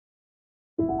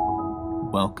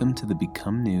Welcome to the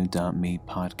BecomeNew.me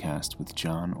podcast with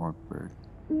John Ortberg.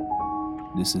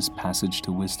 This is Passage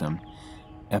to Wisdom,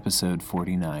 episode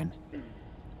 49,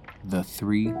 The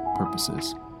Three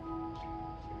Purposes.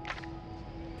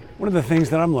 One of the things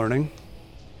that I'm learning,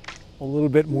 a little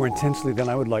bit more intensely than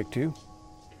I would like to,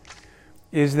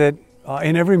 is that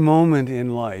in every moment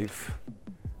in life,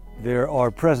 there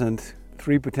are present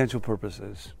three potential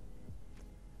purposes.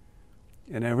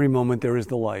 In every moment there is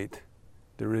the light,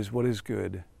 there is what is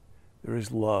good, there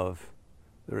is love,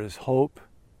 there is hope,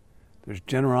 there's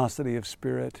generosity of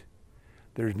spirit,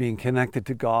 there's being connected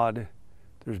to God,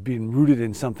 there's being rooted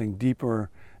in something deeper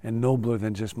and nobler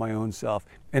than just my own self.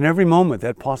 In every moment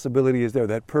that possibility is there,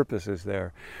 that purpose is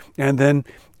there. And then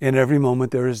in every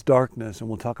moment there is darkness, and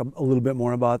we'll talk a little bit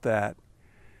more about that.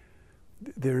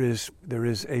 There is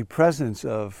a presence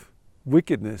of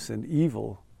wickedness and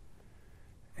evil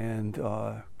and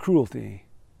cruelty,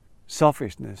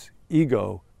 selfishness,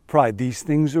 ego, pride. These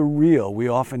things are real. We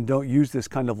often don't use this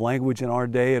kind of language in our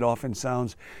day. It often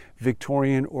sounds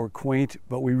Victorian or quaint,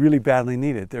 but we really badly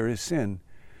need it. There is sin.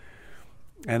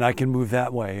 And I can move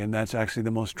that way, and that's actually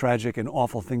the most tragic and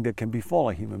awful thing that can befall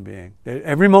a human being.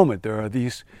 Every moment there are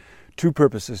these two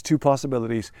purposes, two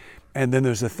possibilities, and then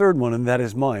there's a third one, and that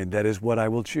is mine. That is what I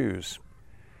will choose.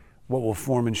 What will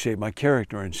form and shape my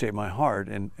character and shape my heart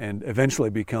and eventually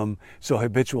become so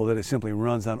habitual that it simply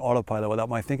runs on autopilot without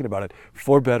my thinking about it,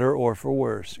 for better or for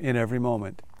worse, in every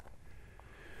moment.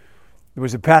 There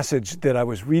was a passage that I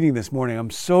was reading this morning.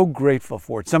 I'm so grateful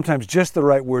for it. Sometimes just the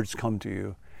right words come to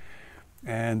you.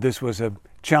 And this was a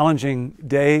challenging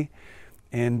day.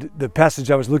 And the passage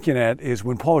I was looking at is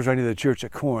when Paul was writing to the church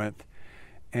at Corinth.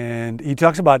 And he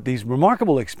talks about these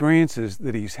remarkable experiences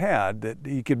that he's had that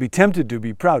he could be tempted to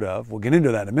be proud of. We'll get into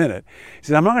that in a minute. He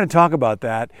said, I'm not going to talk about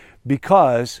that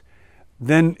because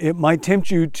then it might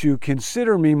tempt you to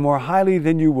consider me more highly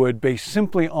than you would based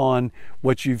simply on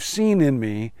what you've seen in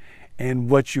me and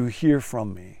what you hear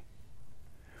from me.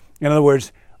 In other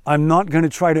words, I'm not going to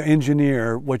try to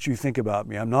engineer what you think about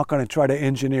me. I'm not going to try to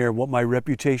engineer what my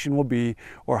reputation will be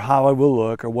or how I will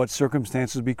look or what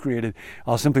circumstances will be created.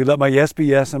 I'll simply let my yes be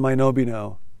yes and my no be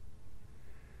no.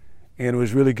 And it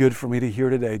was really good for me to hear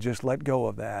today, just let go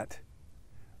of that.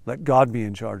 Let God be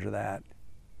in charge of that.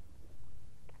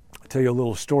 I'll tell you a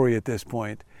little story at this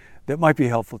point that might be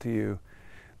helpful to you.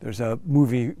 There's a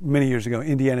movie many years ago,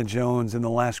 Indiana Jones and the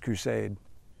Last Crusade.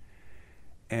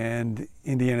 And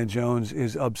Indiana Jones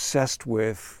is obsessed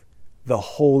with the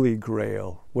Holy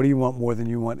Grail. What do you want more than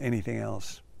you want anything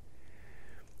else?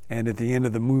 And at the end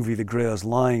of the movie, the Grail is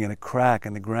lying in a crack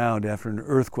in the ground after an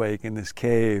earthquake in this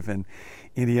cave. And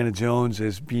Indiana Jones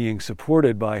is being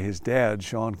supported by his dad,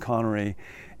 Sean Connery,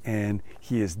 and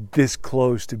he is this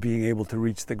close to being able to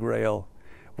reach the Grail.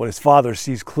 What his father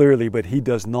sees clearly, but he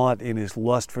does not in his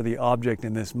lust for the object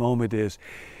in this moment is,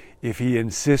 if he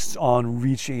insists on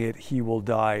reaching it, he will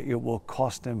die. It will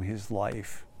cost him his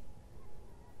life.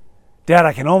 Dad,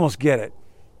 I can almost get it.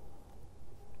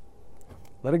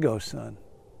 Let it go, son.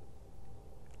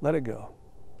 Let it go.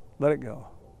 Let it go.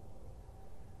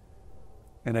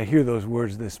 And I hear those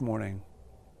words this morning.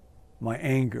 My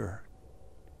anger.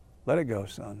 Let it go,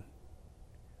 son.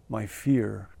 My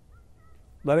fear.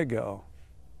 Let it go.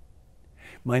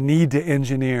 My need to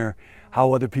engineer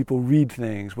how other people read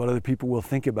things, what other people will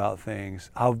think about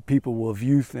things, how people will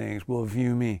view things, will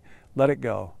view me. Let it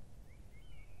go.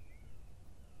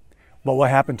 But what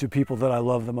happened to people that I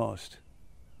love the most?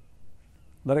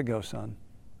 Let it go, son.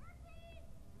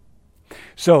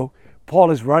 So Paul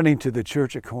is writing to the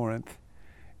church at Corinth,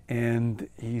 and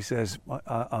he says,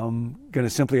 I'm going to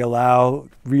simply allow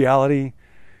reality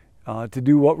to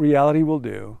do what reality will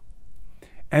do.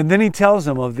 And then he tells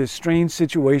them of this strange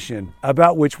situation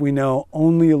about which we know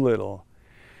only a little.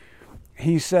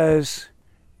 He says,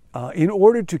 in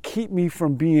order to keep me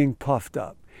from being puffed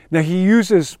up. Now he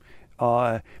uses,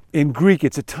 in Greek,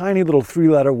 it's a tiny little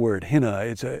three-letter word, hina.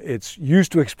 It's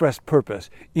used to express purpose,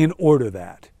 in order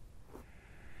that.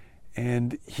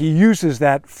 And he uses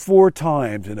that 4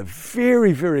 times in a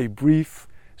very, very brief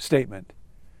statement.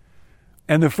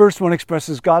 And the first one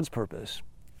expresses God's purpose.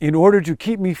 In order to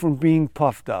keep me from being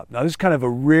puffed up. Now, this is kind of a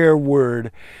rare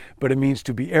word, but it means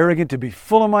to be arrogant, to be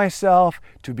full of myself,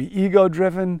 to be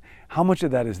ego-driven. How much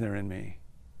of that is there in me?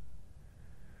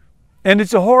 And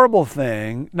it's a horrible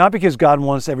thing, not because God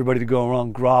wants everybody to go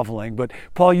around groveling, but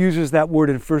Paul uses that word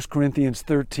in 1 Corinthians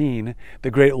 13, the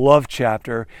great love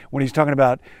chapter, when he's talking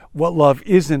about what love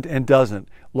isn't and doesn't.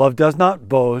 Love does not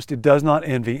boast, it does not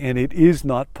envy, and it is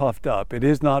not puffed up. It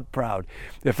is not proud.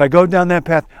 If I go down that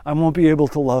path, I won't be able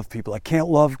to love people. I can't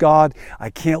love God.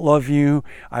 I can't love you.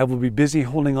 I will be busy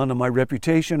holding on to my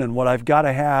reputation and what I've got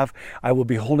to have. I will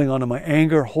be holding on to my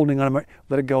anger, holding on to my...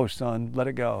 Let it go, son. Let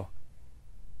it go.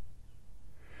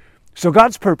 So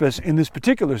God's purpose in this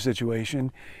particular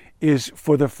situation is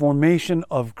for the formation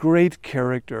of great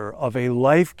character, of a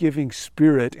life-giving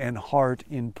spirit and heart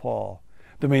in Paul.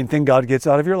 The main thing God gets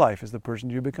out of your life is the person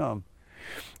you become.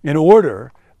 In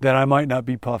order that I might not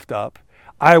be puffed up,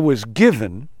 I was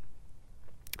given...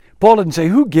 Paul didn't say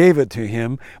who gave it to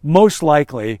him. Most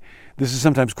likely, this is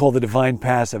sometimes called the divine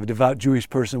passive. A devout Jewish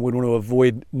person would want to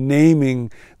avoid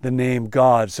naming the name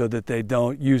God so that they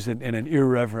don't use it in an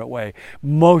irreverent way.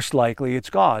 Most likely, it's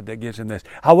God that gives him this.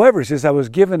 However, it says, I was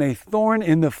given a thorn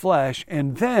in the flesh,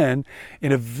 and then,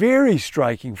 in a very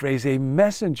striking phrase, a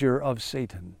messenger of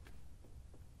Satan.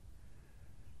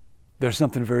 There's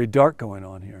something very dark going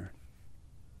on here.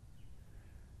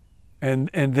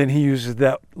 And then he uses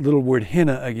that little word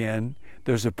hina again.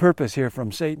 There's a purpose here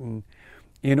from Satan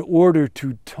in order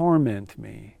to torment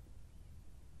me.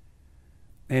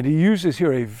 And he uses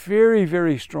here a very,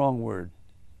 very strong word.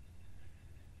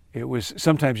 It was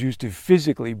sometimes used to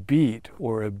physically beat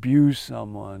or abuse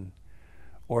someone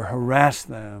or harass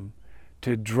them,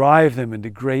 to drive them into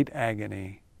great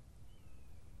agony.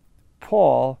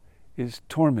 Paul is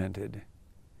tormented,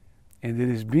 and it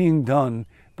is being done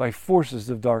by forces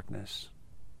of darkness.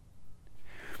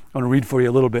 I want to read for you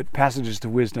a little bit, Passages to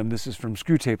Wisdom. This is from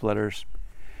Screwtape Letters.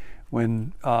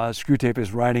 When Screwtape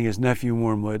is writing his nephew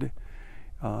Wormwood,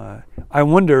 I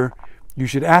wonder, you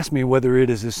should ask me whether it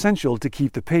is essential to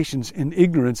keep the patients in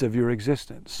ignorance of your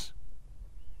existence.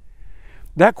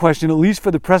 That question, at least for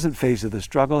the present phase of the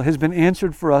struggle, has been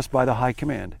answered for us by the High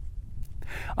Command.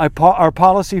 Our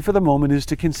policy for the moment is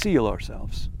to conceal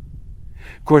ourselves.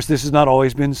 Of course, this has not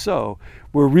always been so.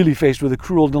 We're really faced with a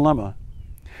cruel dilemma.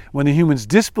 When the humans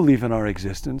disbelieve in our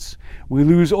existence, we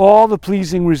lose all the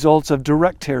pleasing results of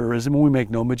direct terrorism and we make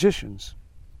no magicians.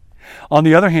 On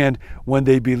the other hand, when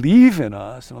they believe in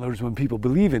us, in other words, when people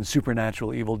believe in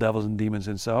supernatural evil devils and demons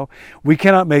and so, we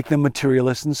cannot make them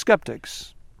materialists and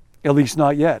skeptics. At least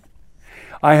not yet.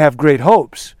 I have great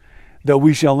hopes that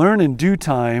we shall learn in due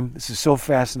time, this is so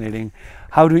fascinating,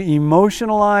 how to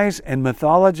emotionalize and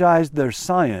mythologize their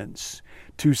science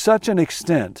to such an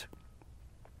extent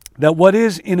that what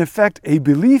is in effect a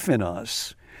belief in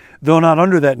us, though not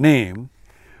under that name,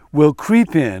 will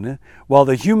creep in while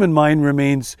the human mind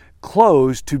remains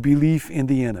closed to belief in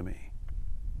the enemy.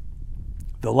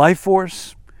 The life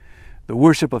force, the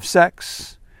worship of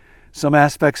sex, some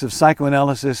aspects of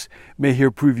psychoanalysis may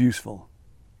here prove useful.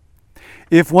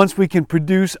 If once we can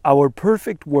produce our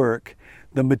perfect work,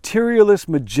 the materialist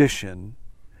magician,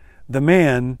 the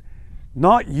man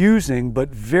not using but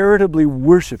veritably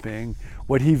worshiping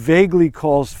what he vaguely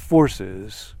calls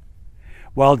forces,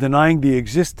 while denying the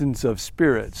existence of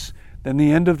spirits, then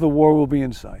the end of the war will be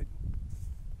in sight.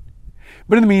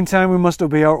 But in the meantime, we must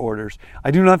obey our orders.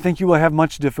 I do not think you will have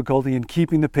much difficulty in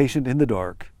keeping the patient in the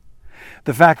dark.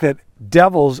 The fact that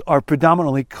devils are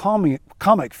predominantly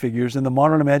comic figures in the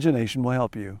modern imagination will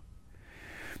help you.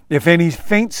 If any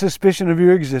faint suspicion of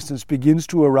your existence begins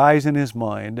to arise in his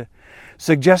mind,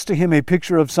 suggest to him a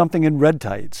picture of something in red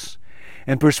tights,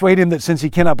 and persuade him that since he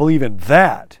cannot believe in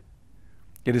that,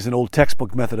 it is an old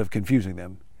textbook method of confusing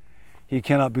them, he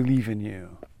cannot believe in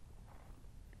you.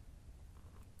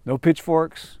 No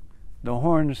pitchforks, no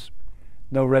horns,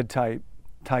 no red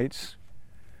tights,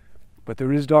 but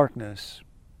there is darkness,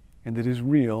 and it is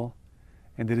real,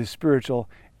 and it is spiritual,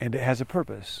 and it has a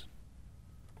purpose.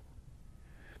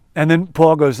 And then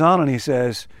Paul goes on and he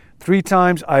says, 3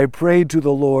 times I prayed to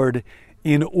the Lord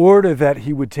in order that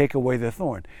he would take away the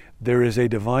thorn. There is a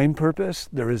divine purpose,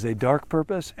 there is a dark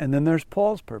purpose, and then there's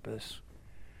Paul's purpose.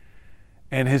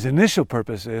 And his initial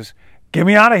purpose is, get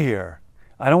me out of here.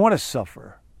 I don't want to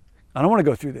suffer. I don't want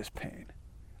to go through this pain.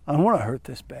 I don't want to hurt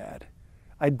this bad.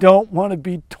 I don't want to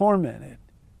be tormented.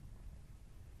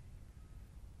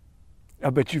 I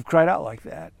bet you've cried out like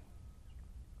that.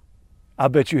 I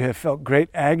bet you have felt great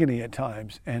agony at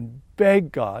times and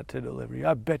begged God to deliver you.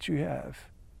 I bet you have.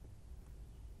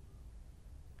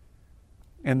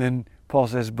 And then Paul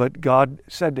says, but God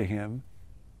said to him,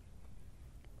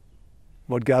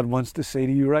 what God wants to say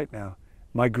to you right now,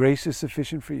 my grace is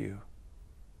sufficient for you.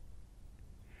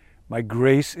 My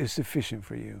grace is sufficient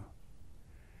for you.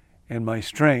 And my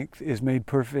strength is made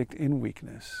perfect in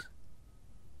weakness.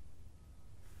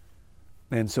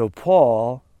 And so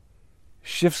Paul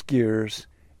shifts gears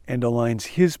and aligns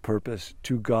his purpose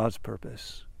to God's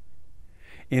purpose.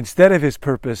 Instead of his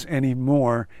purpose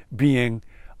anymore being,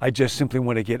 I just simply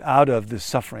want to get out of the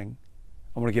suffering.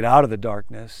 I want to get out of the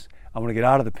darkness. I want to get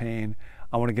out of the pain.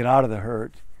 I want to get out of the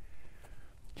hurt.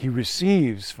 He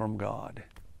receives from God.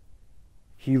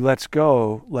 He lets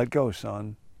go, let go,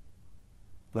 son.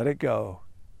 Let it go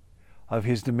of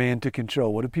his demand to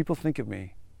control. What do people think of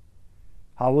me?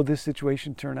 How will this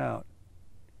situation turn out?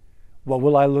 What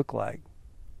will I look like?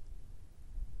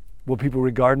 Will people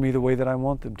regard me the way that I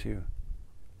want them to?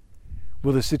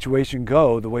 Will the situation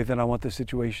go the way that I want the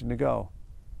situation to go?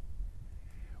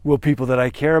 Will people that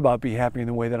I care about be happy in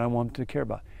the way that I want them to care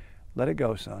about? Let it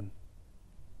go, son.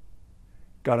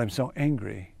 God, I'm so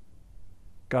angry.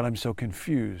 God, I'm so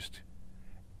confused.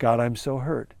 God, I'm so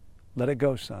hurt. Let it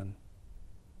go, son.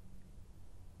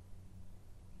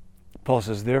 Paul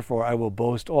says, therefore, I will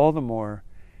boast all the more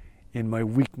in my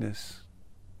weakness,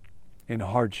 in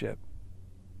hardship.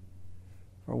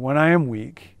 For when I am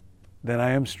weak, then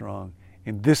I am strong.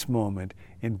 In this moment,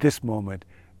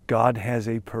 God has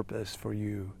a purpose for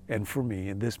you and for me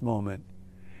in this moment.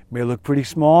 It may look pretty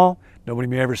small. Nobody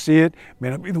may ever see it. It may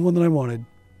not be the one that I wanted.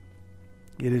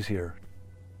 It is here.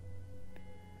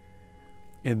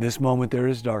 In this moment, there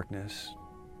is darkness.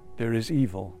 There is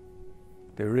evil.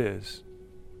 There is.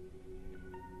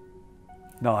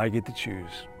 Now I get to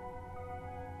choose.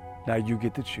 Now you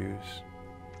get to choose.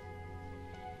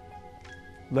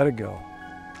 Let it go.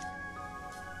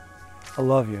 I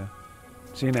love you.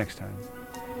 See you next time.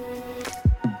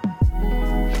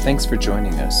 Thanks for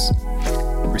joining us.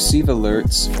 Receive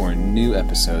alerts for new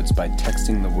episodes by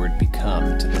texting the word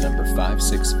BECOME to the number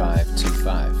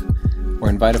 56525, or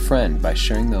invite a friend by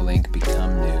sharing the link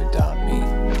Become New